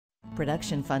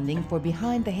production funding for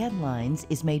Behind the Headlines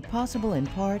is made possible in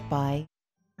part by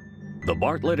the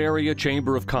Bartlett Area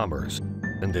Chamber of Commerce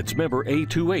and its member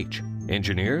A2H,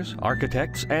 engineers,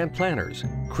 architects, and planners,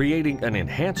 creating an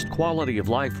enhanced quality of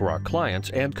life for our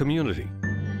clients and community.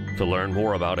 To learn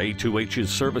more about A2H's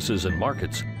services and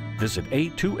markets, visit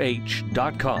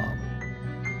a2h.com.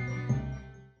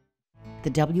 The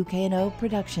WKNO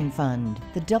Production Fund,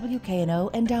 the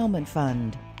WKNO Endowment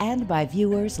Fund, and by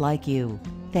viewers like you.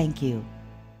 Thank you.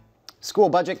 School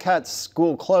budget cuts,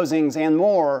 school closings, and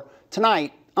more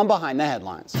tonight on Behind the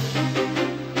Headlines.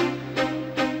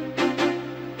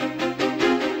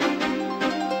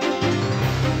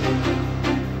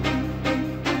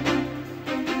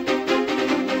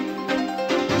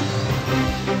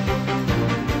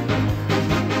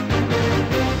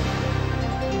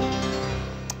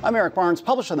 I'm Eric Barnes,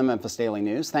 publisher of the Memphis Daily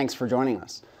News. Thanks for joining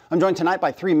us. I'm joined tonight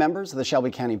by three members of the Shelby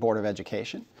County Board of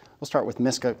Education. We'll start with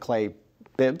Miska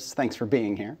Bibbs. Thanks for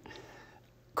being here.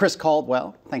 Chris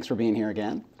Caldwell, thanks for being here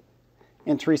again.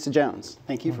 And Teresa Jones,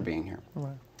 thank you for being here.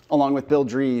 Along with Bill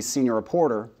Dries, senior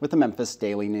reporter with the Memphis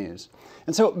Daily News.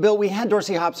 And so, Bill, we had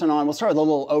Dorsey Hobson on. We'll start with a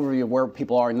little overview of where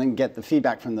people are and then get the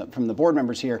feedback from the board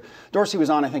members here. Dorsey was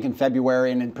on, I think, in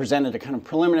February and had presented a kind of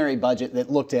preliminary budget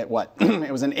that looked at what?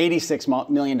 It was an $86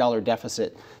 million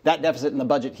deficit. That deficit in the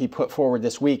budget he put forward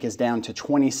this week is down to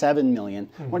 $27 million.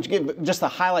 Why don't you give just the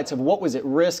highlights of what was at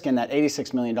risk in that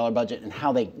 $86 million budget and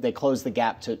how they closed the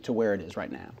gap to where it is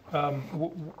right now?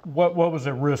 What was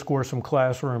at risk were some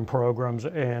classroom programs,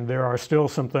 and there are still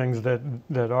some things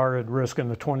that are at risk in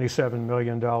the $27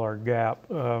 million gap.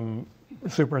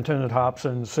 Superintendent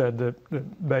Hobson said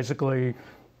that basically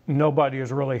nobody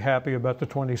is really happy about the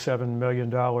 $27 million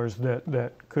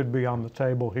that could be on the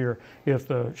table here if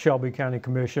the Shelby County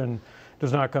Commission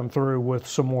does not come through with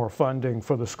some more funding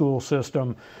for the school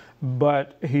system.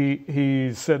 But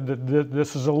he said that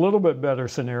this is a little bit better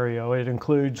scenario. It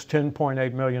includes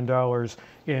 $10.8 million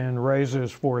in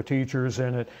raises for teachers,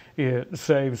 and it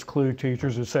saves CLU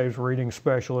teachers, it saves reading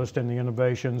specialists in the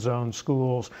innovation zone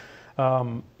schools.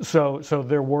 So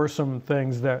there were some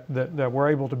things that were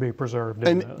able to be preserved.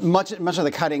 And much of the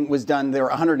cutting was done. There were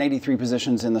 183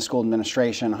 positions in the school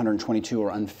administration, 122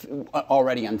 are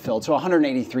already unfilled. So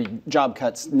 183 job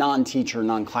cuts, non-teacher,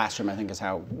 non-classroom, I think is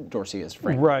how Dorsey is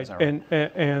framed. Right,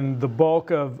 and the bulk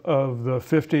of the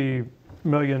 $50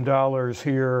 million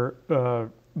here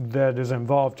that is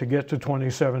involved to get to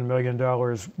 $27 million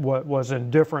was in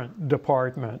different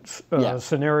departments.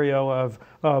 Scenario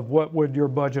of what would your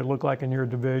budget look like in your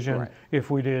division if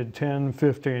we did 10,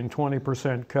 15,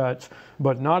 20% cuts,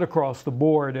 but not across the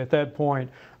board. At that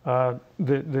point,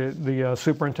 the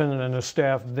superintendent and his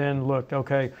staff then looked,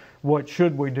 okay, what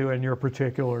should we do in your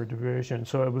particular division?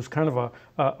 So it was kind of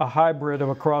a hybrid of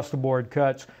across-the-board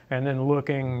cuts and then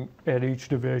looking at each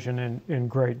division in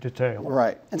great detail.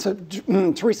 Right. And so,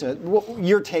 Teresa,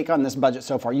 your take on this budget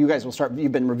so far? You guys will start,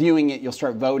 you've been reviewing it, you'll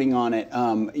start voting on it.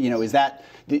 Is that,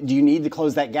 do you need to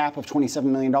close that gap of $27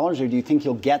 million, or do you think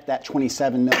you'll get that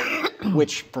 $27 million,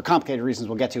 which for complicated reasons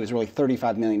we'll get to is really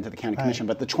 $35 million to the county commission,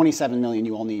 but the $27 million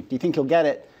you all need, do you think you'll get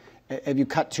it? Have you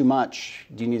cut too much?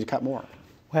 Do you need to cut more?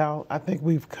 Well, I think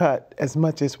we've cut as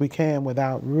much as we can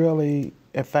without really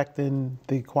affecting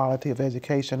the quality of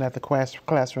education at the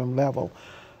classroom level.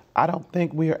 I don't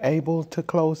think we are able to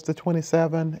close the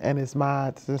 27, and it's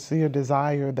my sincere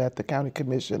desire that the county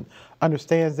commission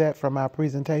understands that from our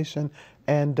presentation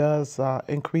and does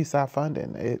increase our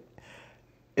funding.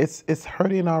 It's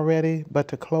hurting already, but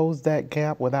to close that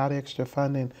gap without extra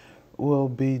funding will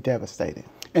be devastating.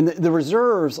 And the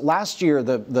reserves, last year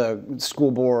the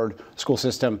school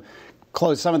system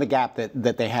closed some of the gap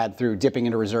that they had through dipping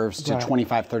into reserves to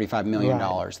 $25–35 million.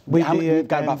 We've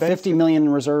got about $50 million in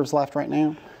reserves left right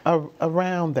now?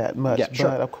 Around that much,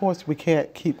 but of course we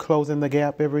can't keep closing the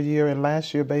gap every year, and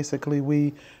last year basically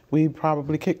we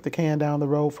probably kicked the can down the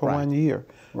road for 1 year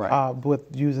with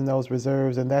using those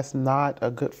reserves, and that's not a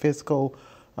good fiscal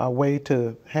way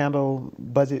to handle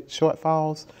budget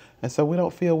shortfalls. And so we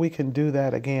don't feel we can do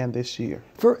that again this year.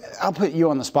 I'll put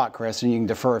you on the spot, Chris, and you can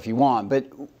defer if you want, but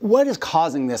what is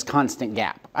causing this constant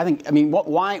gap?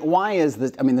 Why is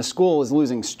this, the school is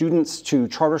losing students to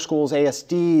charter schools,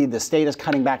 ASD, the state is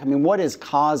cutting back. What is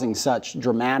causing such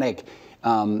dramatic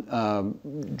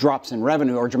drops in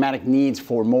revenue or dramatic needs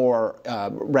for more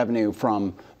revenue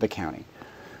from the county?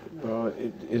 Well,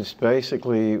 it's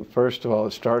basically, first of all,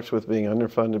 it starts with being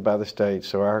underfunded by the state,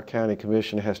 so our county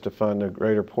commission has to fund a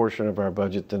greater portion of our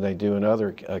budget than they do in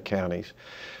other counties.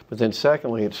 But then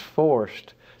secondly, it's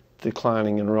forced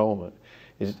declining enrollment.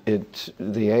 It's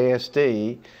the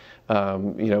ASD,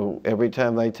 every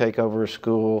time they take over a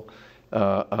school,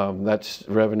 That's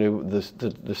revenue.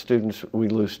 The students, we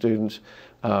lose students.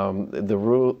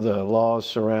 The laws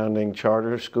surrounding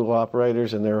charter school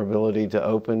operators and their ability to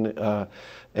open,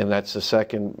 and that's the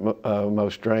second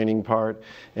most draining part.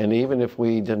 And even if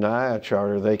we deny a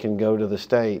charter, they can go to the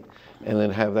state and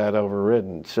then have that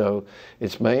overridden. So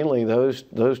it's mainly those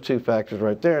two factors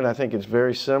right there. And I think it's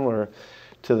very similar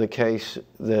to the case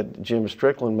that Jim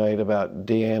Strickland made about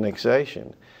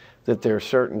de-annexation, that there are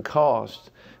certain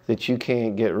costs that you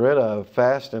can't get rid of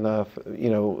fast enough,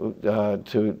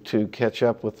 to catch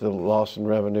up with the loss in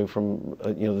revenue from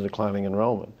the declining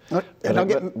enrollment.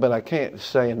 But I can't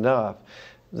say enough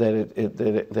that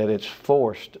it's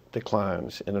forced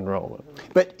declines in enrollment.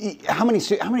 But how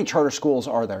many charter schools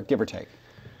are there, give or take?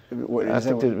 I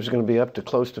think that it was going to be up to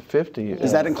close to 50.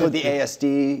 Does that include the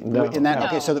ASD No. in that? No.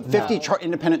 Okay, so the 50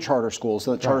 independent charter schools.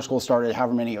 So the charter schools started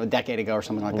however many, a decade ago or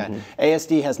something like that.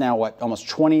 ASD has now what, almost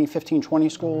 15, 20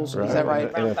 schools? Is that right?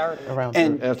 Around 30. Around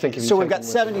And I think if you so we've take got them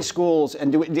 70 schools,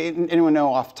 and do anyone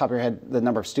know off the top of your head the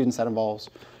number of students that involves?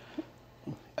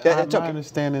 It's My okay.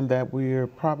 understanding that we're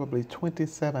probably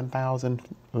 27,000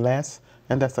 less,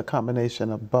 and that's a combination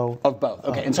of both. Of both,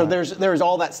 okay. And so there's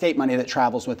all that state money that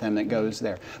travels with them that goes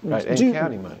there. Right, and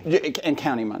county money. And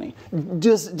county money.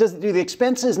 Do the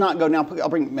expenses not go now? I'll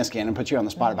bring Miska in and put you on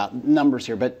the spot about numbers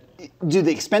here, but do the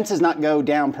expenses not go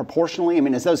down proportionally? I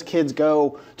mean, as those kids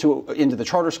go into the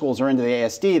charter schools or into the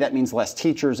ASD, that means less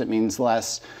teachers, it means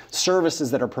less services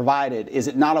that are provided. Is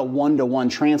it not a one-to-one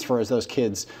transfer as those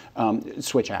kids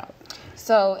switch out?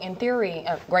 So in theory,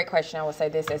 great question. I will say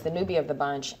this as the newbie of the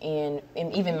bunch, and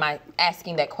even my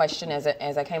asking that question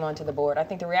as I came onto the board, I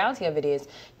think the reality of it is,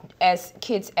 as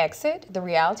kids exit, the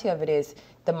reality of it is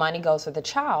the money goes for the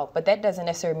child, but that doesn't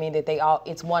necessarily mean that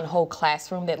it's one whole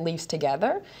classroom that leaves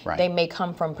together. Right. They may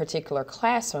come from particular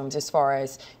classrooms, as far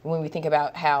as when we think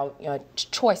about how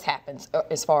choice happens,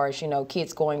 as far as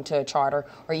kids going to a charter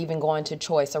or even going to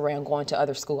choice around going to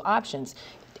other school options.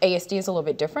 ASD is a little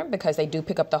bit different because they do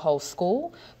pick up the whole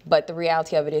school, but the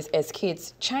reality of it is, as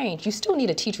kids change, you still need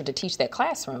a teacher to teach that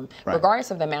classroom, right, regardless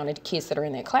of the amount of kids that are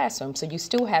in that classroom. So you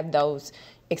still have those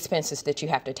expenses that you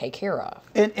have to take care of.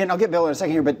 And I'll get Bill in a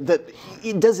second here, but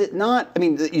does it not, I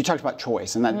mean, you talked about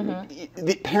choice, and that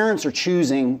the parents are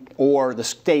choosing, or the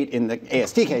state in the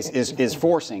ASD case is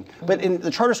forcing, but in the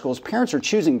charter schools, parents are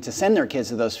choosing to send their kids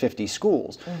to those 50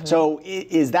 schools. So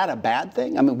is that a bad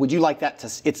thing? I mean, would you like that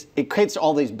to, it creates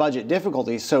all these budget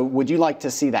difficulties, so would you like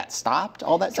to see that stopped,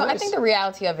 all that choice? So I think the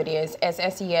reality of it is, as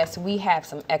SES, we have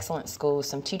some excellent schools,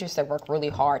 some teachers that work really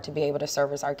hard to be able to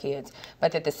service our kids,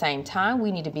 but at the same time, we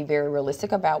need to be very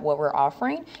realistic about what we're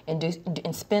offering and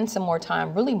spend some more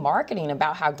time really marketing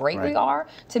about how great we are,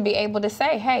 to be able to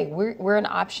say, hey, we're an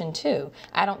option too.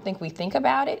 I don't think we think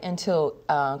about it until,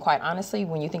 quite honestly,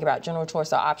 when you think about general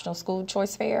choice or optional school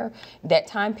choice fair, that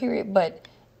time period, but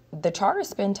the charters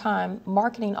spend time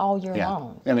marketing all year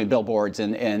long. I mean, billboards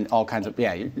and all kinds of,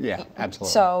 yeah,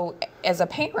 absolutely. So as a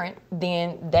parent,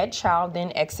 then that child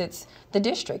then exits the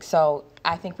district. So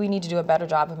I think we need to do a better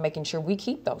job of making sure we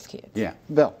keep those kids. Yeah,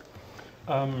 Bill.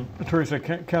 Teresa,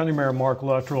 County Mayor Mark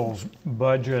Luttrell's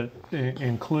budget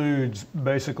includes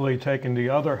basically taking the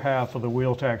other half of the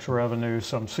wheel tax revenue,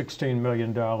 some $16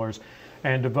 million,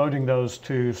 and devoting those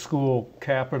to school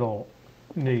capital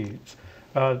needs.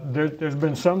 There's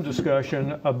been some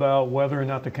discussion about whether or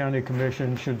not the County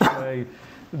Commission should say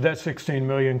that $16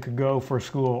 million could go for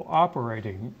school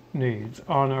operating needs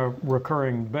on a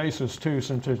recurring basis too,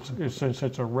 since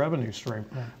it's a revenue stream.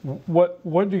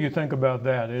 What do you think about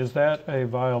that? Is that a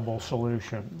viable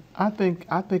solution? I think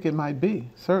it might be.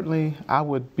 Certainly, I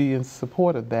would be in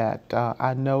support of that.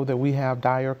 I know that we have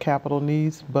dire capital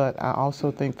needs, but I also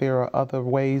think there are other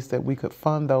ways that we could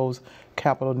fund those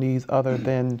capital needs other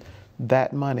than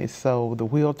that money. So the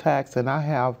wheel tax, and I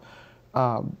have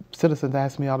citizens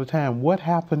ask me all the time, what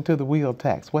happened to the wheel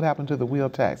tax? What happened to the wheel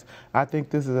tax? I think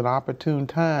this is an opportune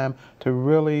time to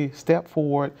really step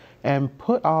forward and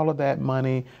put all of that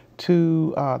money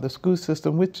to the school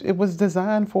system, which it was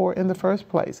designed for in the first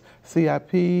place.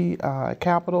 CIP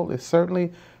capital is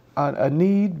certainly a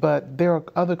need, but there are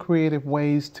other creative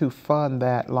ways to fund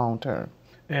that long term.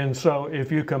 And so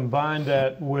if you combine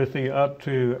that with the up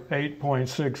to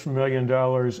 $8.6 million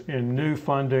in new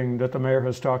funding that the mayor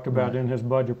has talked about in his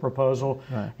budget proposal,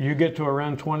 you get to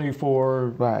around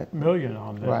 $24 million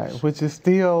on this. Right, which is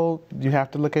still, you have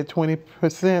to look at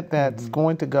 20% that's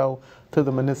going to go to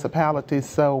the municipalities.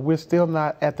 So we're still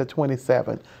not at the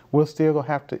 27. We'll still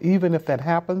have to, even if that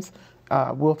happens,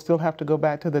 we'll still have to go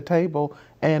back to the table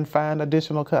and find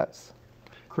additional cuts.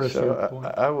 Chris,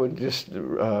 so I would just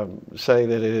say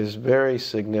that it is very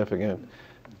significant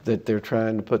that they're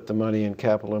trying to put the money in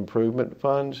capital improvement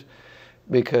funds,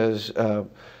 because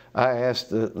I asked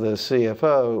the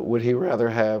CFO, would he rather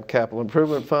have capital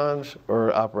improvement funds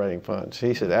or operating funds?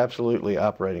 He said, absolutely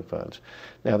operating funds.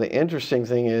 Now, the interesting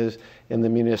thing is, in the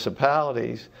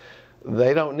municipalities,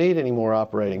 they don't need any more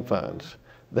operating funds.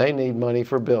 They need money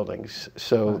for buildings.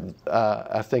 So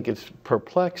I think it's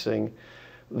perplexing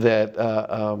that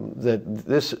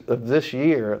this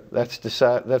year,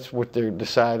 that's what they're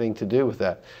deciding to do with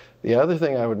that. The other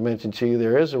thing I would mention to you,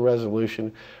 there is a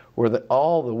resolution where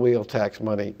all the wheel tax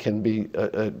money can be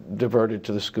diverted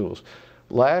to the schools.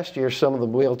 Last year, some of the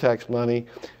wheel tax money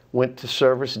went to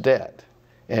service debt,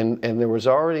 and there was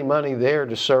already money there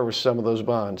to service some of those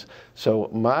bonds. So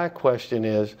my question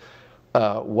is,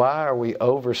 why are we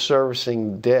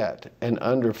over-servicing debt and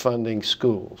underfunding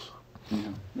schools?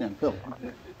 Yeah, Bill.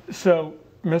 So,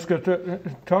 Miska,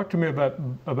 talk to me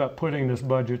about putting this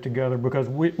budget together, because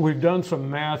we've done some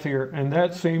math here, and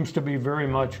that seems to be very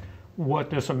much what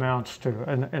this amounts to.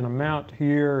 An amount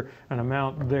here, an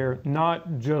amount there,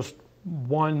 not just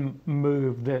one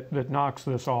move that knocks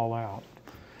this all out.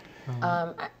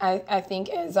 I think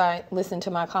as I listen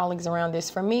to my colleagues around this,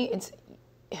 for me, it's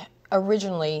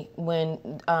originally when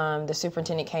the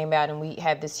superintendent came out and we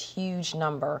had this huge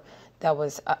number, that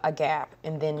was a gap,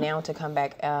 and then now to come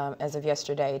back as of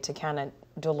yesterday to kind of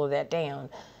dwindle that down.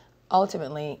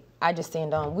 Ultimately, I just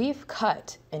stand on, we've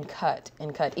cut and cut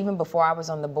and cut. Even before I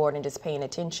was on the board and just paying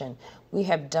attention, we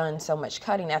have done so much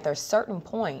cutting. At a certain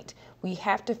point, we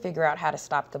have to figure out how to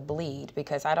stop the bleed,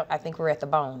 because I think we're at the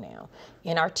bone now.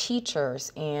 And our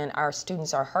teachers and our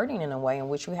students are hurting in a way in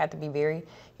which we have to be very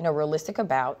realistic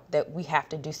about, that we have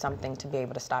to do something to be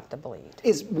able to stop the bleed.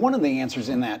 Is one of the answers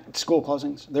in that school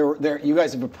closings? You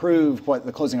guys have approved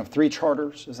the closing of 3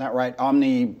 charters, is that right?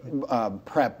 Omni,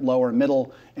 Prep, Lower and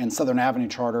Middle, and Southern Avenue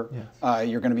Charter. Yes.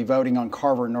 You're going to be voting on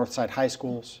Carver and Northside High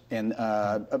Schools and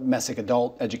Messick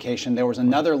Adult Education. There was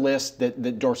another list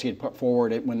that Dorsey had put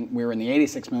forward when we were in the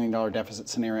 $86 million deficit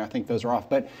scenario. I think those are off.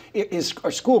 But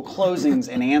are school closings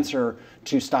an answer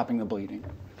to stopping the bleeding?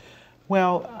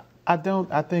 Well, I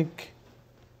think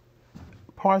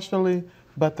partially,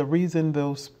 but the reason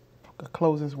those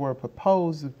closings were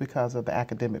proposed is because of the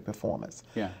academic performance.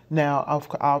 Yeah. Now,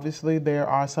 obviously, there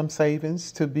are some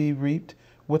savings to be reaped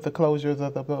with the closures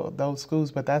of those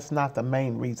schools, but that's not the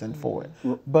main reason for it.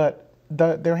 But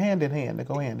they're hand in hand. They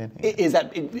go hand in hand. Is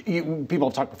that people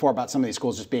have talked before about some of these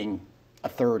schools just being a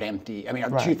third empty? I mean,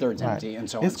 right, 2/3 empty, and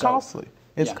so on. It's costly.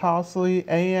 It's costly,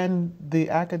 and the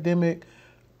academic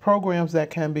programs that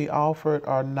can be offered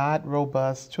are not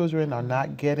robust. Children are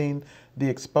not getting the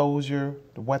exposure,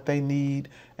 what they need,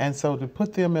 and so to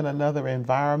put them in another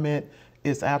environment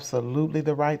is absolutely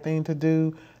the right thing to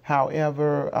do.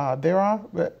 However,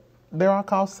 there are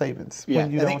cost savings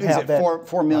when you don't have that.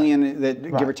 $4 million that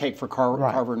give or take for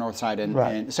Carver, Northside,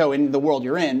 and so in the world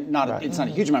you're in, it's not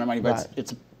a huge amount of money, but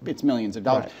it's millions of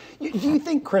dollars. Do you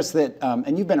think, Chris, that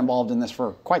and you've been involved in this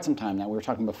for quite some time now? We were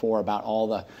talking before about all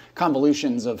the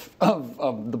convolutions of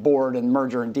the board and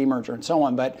merger and demerger and so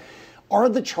on. But are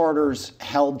the charters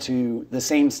held to the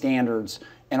same standards,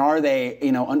 and are they,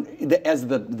 as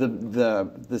the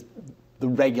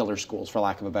regular schools, for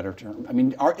lack of a better term? I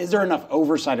mean, is there enough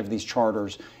oversight of these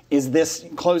charters? Is this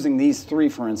closing these 3,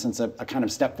 for instance, a kind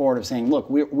of step forward of saying, look,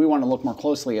 we want to look more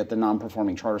closely at the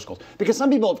non-performing charter schools? Because some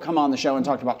people have come on the show and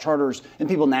talked about charters, and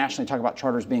people nationally talk about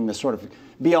charters being the sort of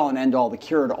be-all and end-all, the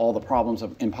cure to all the problems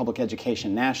in public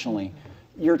education nationally.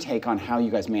 Your take on how you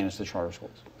guys manage the charter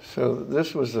schools? So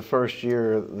this was the first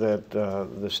year that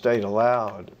the state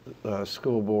allowed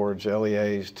school boards,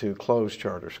 LEAs, to close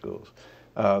charter schools.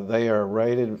 They are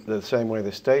rated the same way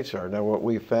the states are. Now, what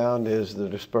we found is the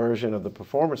dispersion of the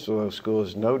performance of those schools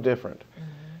is no different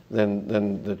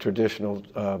than the traditional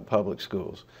public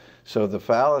schools. So the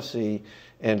fallacy,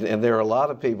 and there are a lot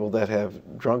of people that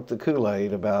have drunk the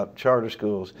Kool-Aid about charter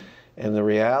schools, and the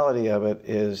reality of it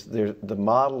is the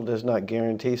model does not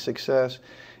guarantee success.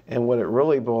 And what it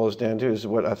really boils down to is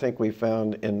what I think we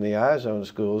found in the I-zone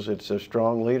schools. It's a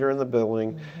strong leader in the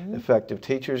building, effective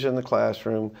teachers in the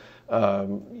classroom,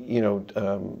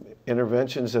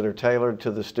 interventions that are tailored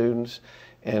to the students,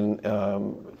 and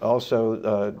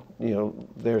also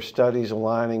their studies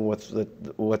aligning with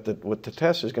what the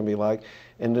test is going to be like.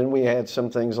 And then we add some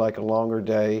things like a longer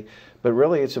day, but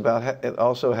really it's about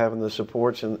also having the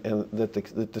supports and that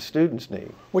the students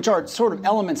need. Which are sort of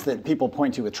elements that people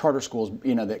point to with charter schools,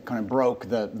 that kind of broke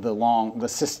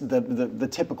the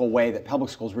typical way that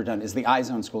public schools were done, is the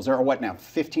I-zone schools. There are what now,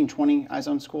 15, 20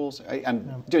 I-zone schools?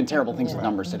 I'm doing terrible things with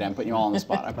numbers today. I'm putting you all on the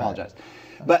spot. I apologize.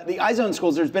 But the I-zone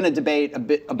schools, there's been a debate a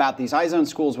bit about these I-zone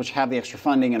schools, which have the extra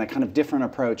funding and a kind of different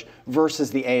approach,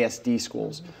 versus the ASD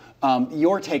schools.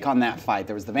 Your take on that fight?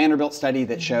 There was the Vanderbilt study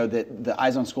that showed that the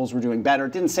I-zone schools were doing better.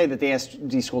 It didn't say that the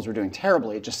ASD schools were doing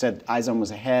terribly. It just said I-zone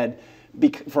was ahead.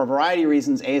 For a variety of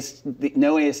reasons,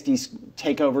 no ASD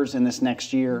takeovers in this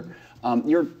next year.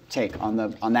 Your take on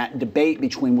that debate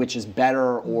between which is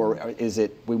better, or is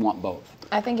it we want both?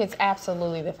 I think it's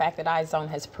absolutely the fact that I-zone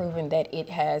has proven that it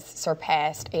has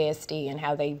surpassed ASD and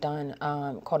how they've done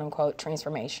quote unquote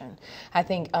transformation. I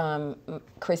think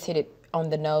Chris hit it on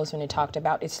the nose when he talked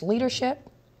about its leadership,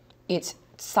 its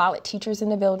solid teachers in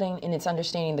the building, and it's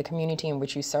understanding the community in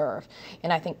which you serve.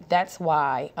 And I think that's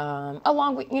why,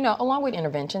 along with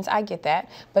interventions, I get that,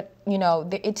 but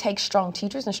it takes strong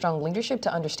teachers and strong leadership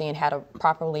to understand how to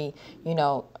properly,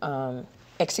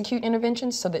 execute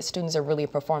interventions so that students are really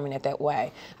performing it that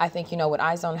way. I think, with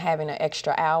I-zone having an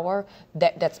extra hour,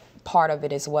 that's part of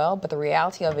it as well, but the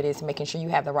reality of it is making sure you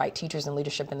have the right teachers and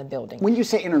leadership in the building. When you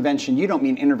say intervention, you don't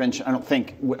mean intervention, I don't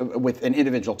think, with an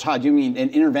individual child. You mean an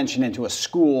intervention into a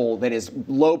school that is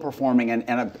low performing and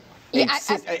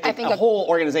I think a whole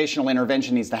organizational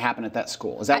intervention needs to happen at that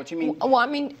school. Is that what you mean? Well, I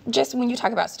mean, just when you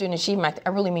talk about student achievement, I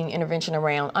really mean intervention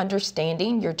around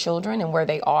understanding your children and where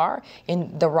they are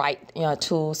and the right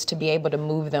tools to be able to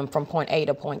move them from point A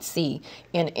to point C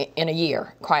in a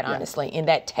year, quite honestly. And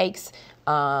that takes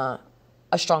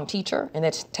a strong teacher, and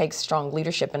that takes strong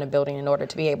leadership in a building in order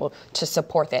to be able to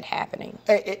support that happening.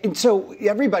 And so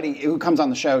everybody who comes on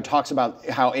the show talks about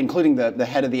how, including the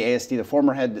head of the ASD, the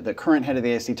former head, the current head of the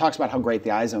ASD, talks about how great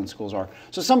the I-zone schools are.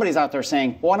 So somebody's out there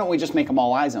saying, well, why don't we just make them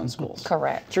all I-zone schools?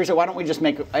 Correct. Teresa, why don't we just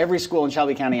make every school in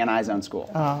Shelby County an I-zone school?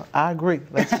 I agree.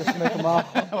 Let's just make them all.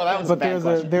 Well, that was but a bad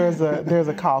question. there's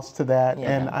a cost to that,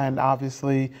 Yeah. and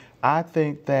obviously, I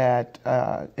think that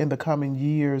in the coming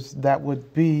years, that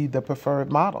would be the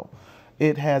preferred model.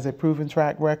 It has a proven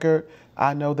track record.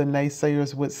 I know the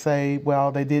naysayers would say,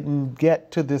 well, they didn't get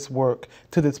to this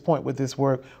point with this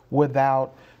work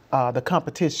without the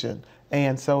competition.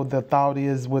 And so the thought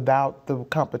is, without the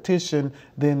competition,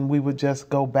 then we would just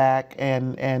go back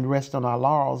and rest on our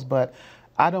laurels. But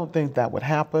I don't think that would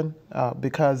happen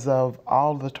because of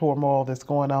all the turmoil that's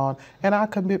going on and our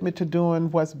commitment to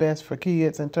doing what's best for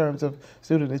kids in terms of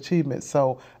student achievement.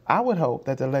 So I would hope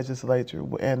that the legislature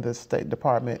and the State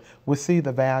Department would see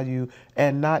the value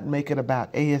and not make it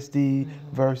about ASD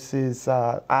versus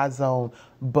I-zone,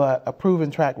 but a proven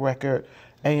track record.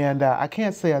 And I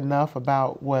can't say enough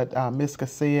about what Miska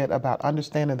said about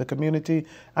understanding the community.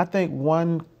 I think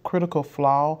one critical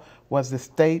flaw was the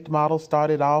state model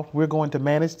started off, we're going to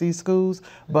manage these schools,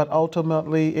 but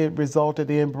ultimately it resulted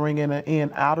in bringing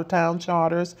in out-of-town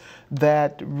charters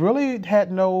that really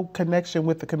had no connection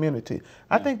with the community.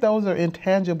 I think those are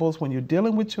intangibles when you're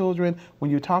dealing with children,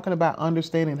 when you're talking about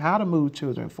understanding how to move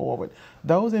children forward.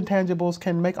 Those intangibles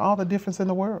can make all the difference in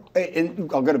the world.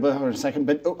 And I'll go to Bill in a second,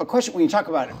 but a question, when you talk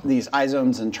about these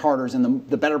I-zones and charters and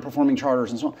the better performing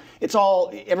charters and so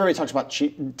on, everybody talks about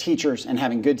teachers and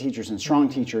having good teachers and strong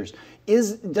teachers.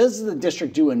 Does the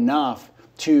district do enough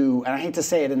to, and I hate to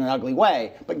say it in an ugly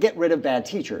way, but get rid of bad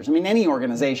teachers? I mean, any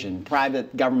organization,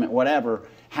 private, government, whatever,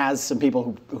 has some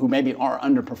people who maybe are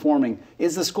underperforming.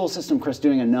 Is the school system, Chris,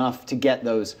 doing enough to get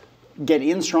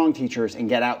in strong teachers and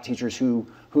get out teachers who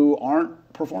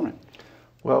aren't performing?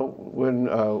 Well, when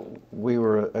we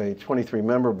were a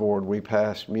 23-member board, we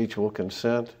passed mutual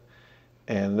consent,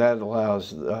 and that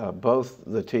allows both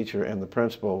the teacher and the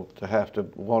principal to have to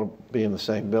want to be in the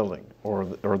same building, or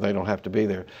they don't have to be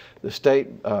there. The state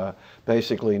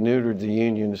basically neutered the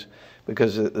unions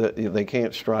because they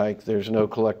can't strike. There's no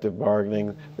collective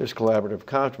bargaining. There's collaborative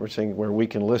conferencing where we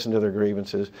can listen to their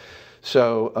grievances.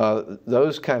 So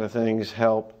those kind of things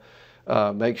help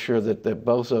make sure that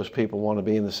both those people want to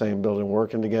be in the same building,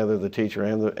 working together, the teacher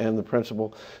and the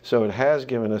principal. So it has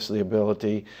given us the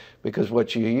ability, because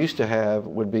what you used to have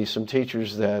would be some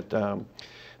teachers that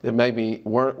that maybe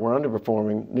were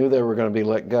underperforming, knew they were going to be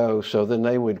let go, so then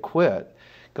they would quit,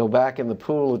 go back in the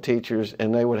pool of teachers,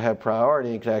 and they would have priority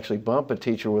and could actually bump a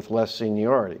teacher with less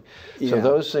seniority. Yeah. So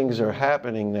those things are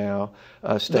happening now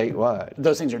statewide.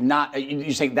 Those things are not,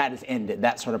 you're saying that is ended,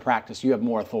 that sort of practice, you have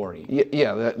more authority.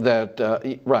 Yeah,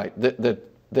 right.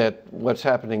 That what's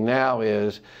happening now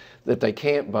is that they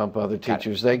can't bump other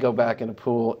teachers. They go back in a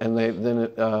pool, and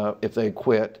if they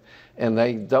quit, and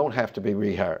they don't have to be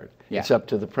rehired. Yeah. It's up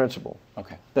to the principal.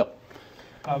 Okay. Bill.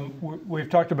 We've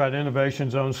talked about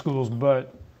innovation zone schools,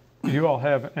 but you all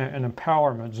have an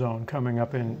empowerment zone coming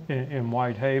up in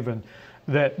Whitehaven.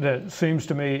 that seems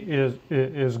to me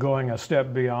is going a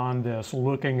step beyond this,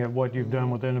 looking at what you've done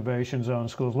with Innovation Zone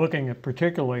schools, looking at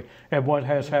particularly at what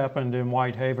has happened in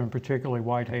Whitehaven, particularly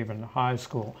Whitehaven High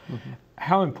School.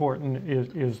 How important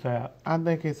is that? I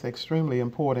think it's extremely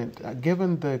important.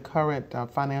 Given the current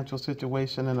financial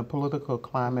situation and the political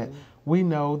climate, we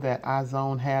know that our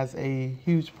zone has a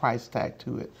huge price tag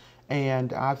to it.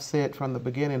 And I've said from the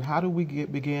beginning, how do we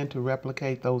begin to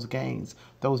replicate those gains,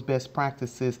 those best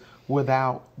practices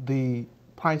without the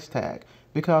price tag?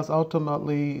 Because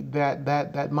ultimately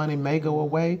that money may go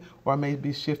away or may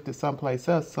be shifted someplace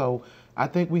else. So I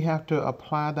think we have to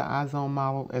apply the iZone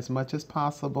model as much as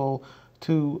possible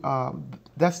to,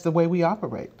 that's the way we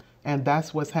operate. And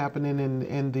that's what's happening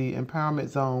in the empowerment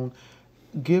zone,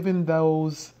 giving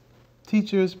those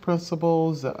teachers,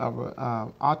 principals,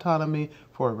 autonomy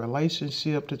for a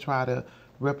relationship to try to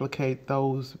replicate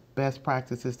those best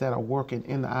practices that are working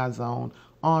in the iZone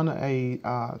on a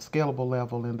scalable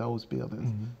level in those buildings.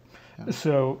 Yeah.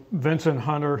 So Vincent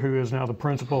Hunter, who is now the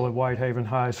principal at Whitehaven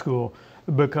High School,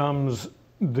 becomes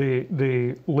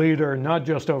the leader, not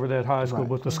just over that high school,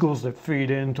 but the schools that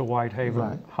feed into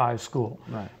Whitehaven High School.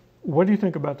 Right. What do you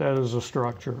think about that as a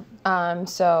structure?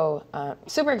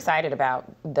 Super excited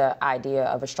about the idea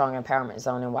of a strong empowerment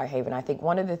zone in Whitehaven. I think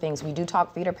one of the things, we do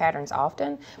talk feeder patterns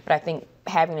often, but I think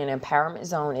having an empowerment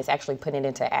zone is actually putting it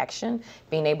into action,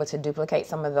 being able to duplicate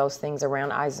some of those things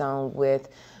around iZone with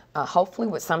hopefully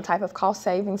with some type of cost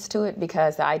savings to it,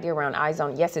 because the idea around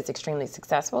iZone, yes, it's extremely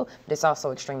successful, but it's also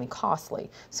extremely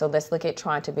costly. So let's look at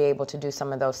trying to be able to do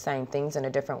some of those same things in a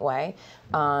different way.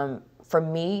 For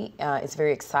me, it's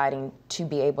very exciting to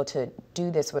be able to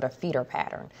do this with a feeder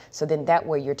pattern. So then that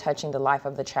way you're touching the life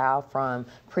of the child from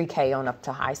pre-K on up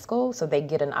to high school, so they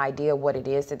get an idea of what it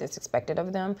is that is expected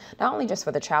of them, not only just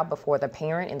for the child, but for the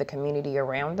parent and the community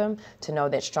around them, to know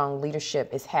that strong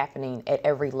leadership is happening at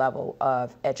every level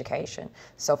of education.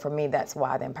 So for me, that's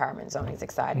why the empowerment zone is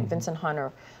exciting. Vincent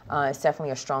Hunter is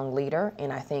definitely a strong leader,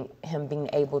 and I think him being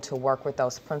able to work with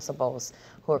those principals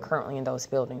who are currently in those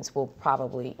buildings will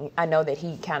probably, I know that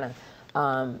he kind of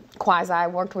quasi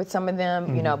worked with some of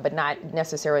them, you know, but not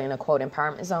necessarily in a quote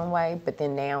empowerment zone way, but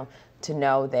then now to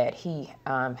know that he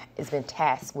has been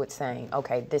tasked with saying,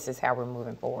 okay, this is how we're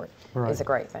moving forward is a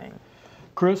great thing.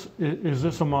 Chris, is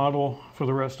this a model for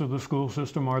the rest of the school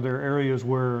system? Are there areas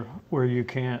where you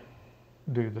can't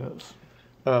do this?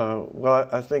 Well,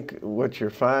 I think what you're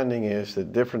finding is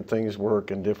that different things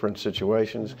work in different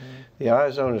situations. The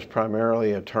iZone is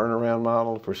primarily a turnaround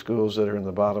model for schools that are in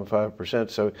the bottom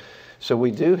 5%. So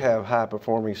we do have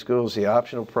high-performing schools. The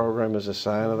optional program is a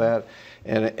sign of that,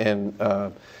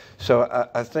 so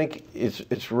I think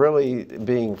it's really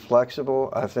being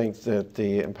flexible. I think that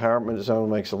the empowerment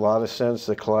zone makes a lot of sense.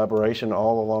 The collaboration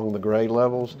all along the grade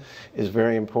levels is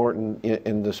very important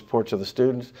in the supports of the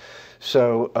students.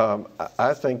 So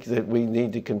I think that we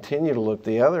need to continue to look.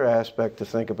 The other aspect to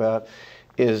think about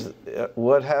is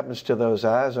what happens to those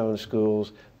iZone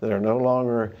schools that are no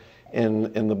longer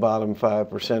in the bottom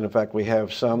 5%. In fact, we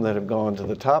have some that have gone to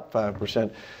the top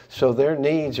 5%. So their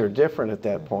needs are different at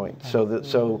that point.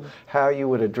 So how you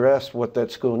would address what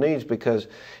that school needs, because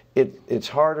it's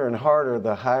harder and harder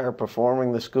the higher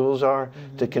performing the schools are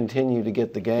to continue to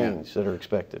get the gains that are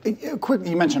expected. Quick,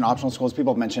 you mentioned optional schools.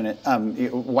 People have mentioned it.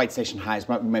 White Station High is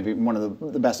maybe one of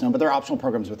the best known, but there are optional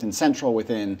programs within Central,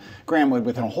 within Grandwood,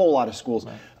 within a whole lot of schools.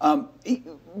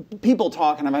 People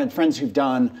talk, and I've had friends who've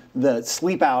done the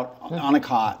sleep out on a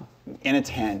cot in a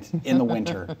tent in the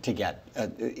winter to get.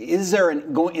 Is there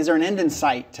an end in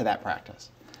sight to that practice?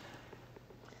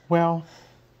 Well,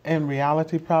 in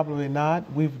reality, probably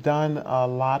not. We've done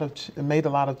made a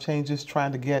lot of changes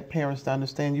trying to get parents to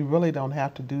understand you really don't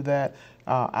have to do that.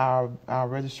 Our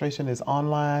registration is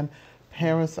online.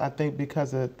 Parents, I think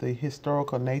because of the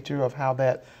historical nature of how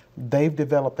they've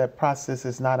developed that process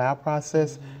is not our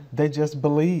process, they just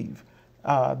believe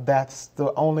that's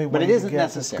the only way to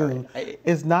get to school.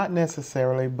 It's not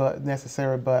necessary,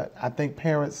 but I think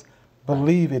parents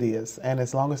believe it is, and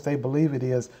as long as they believe it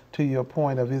is, to your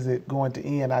point of is it going to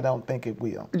end, I don't think it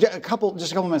will. Just a couple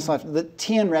minutes left. The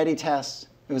TN Ready test,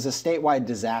 it was a statewide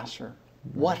disaster.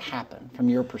 What happened from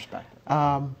your perspective?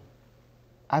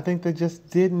 I think they just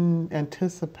didn't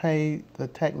anticipate the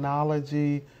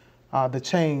technology, the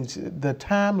change. The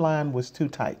timeline was too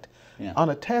tight. Yeah. On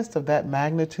a test of that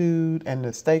magnitude and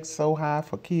the stakes so high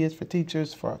for kids, for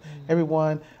teachers, for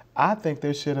everyone, I think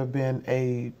there should have been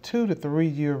a 2 to 3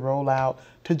 year rollout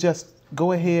to just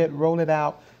go ahead, roll it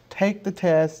out, take the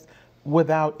test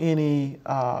without any,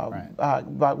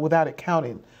 without it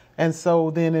counting And so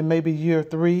then in maybe year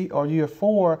 3 or year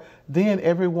 4, then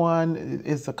everyone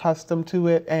is accustomed to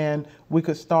it, and we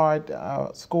could start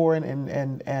scoring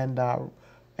and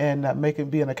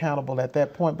being accountable at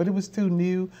that point. But it was too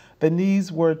new. The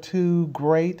needs were too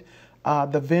great.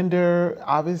 The vendor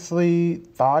obviously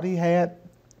thought he had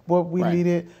what we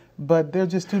needed, but there are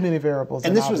just too many variables.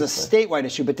 And this was a statewide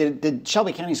issue, but did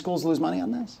Shelby County schools lose money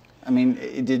on this? I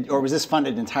mean, or was this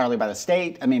funded entirely by the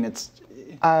state? I mean, it's...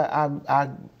 I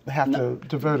have to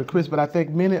defer to Chris, but I think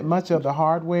much of the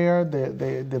hardware,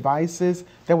 the devices,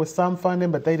 there was some funding,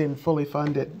 but they didn't fully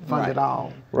fund it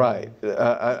all. Right.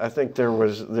 I think there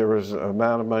was an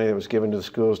amount of money that was given to the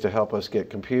schools to help us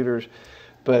get computers,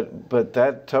 but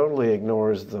that totally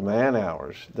ignores the man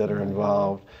hours that are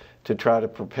involved to try to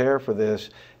prepare for this.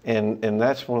 And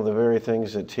that's one of the very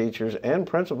things that teachers and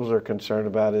principals are concerned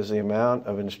about, is the amount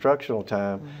of instructional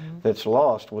time that's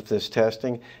lost with this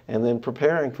testing and then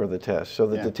preparing for the test, so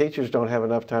that the teachers don't have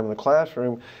enough time in the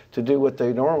classroom to do what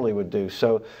they normally would do.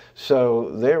 So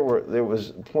there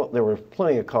were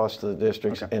plenty of costs to the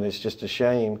districts, and it's just a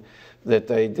shame that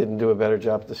they didn't do a better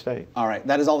job at the state. All right,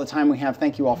 that is all the time we have.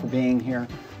 Thank you all for being here.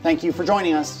 Thank you for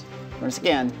joining us. Join us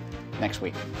again next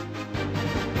week.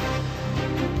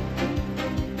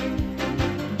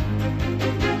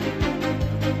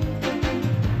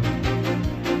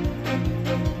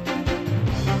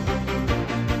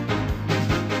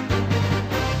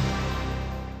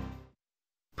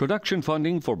 Production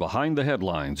funding for Behind the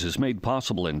Headlines is made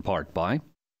possible in part by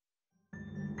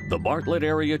the Bartlett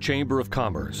Area Chamber of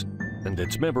Commerce and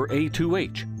its member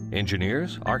A2H,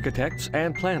 engineers, architects,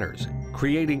 and planners,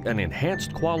 creating an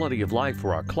enhanced quality of life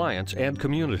for our clients and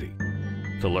community.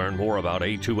 To learn more about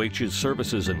A2H's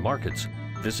services and markets,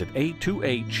 visit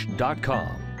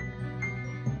a2h.com.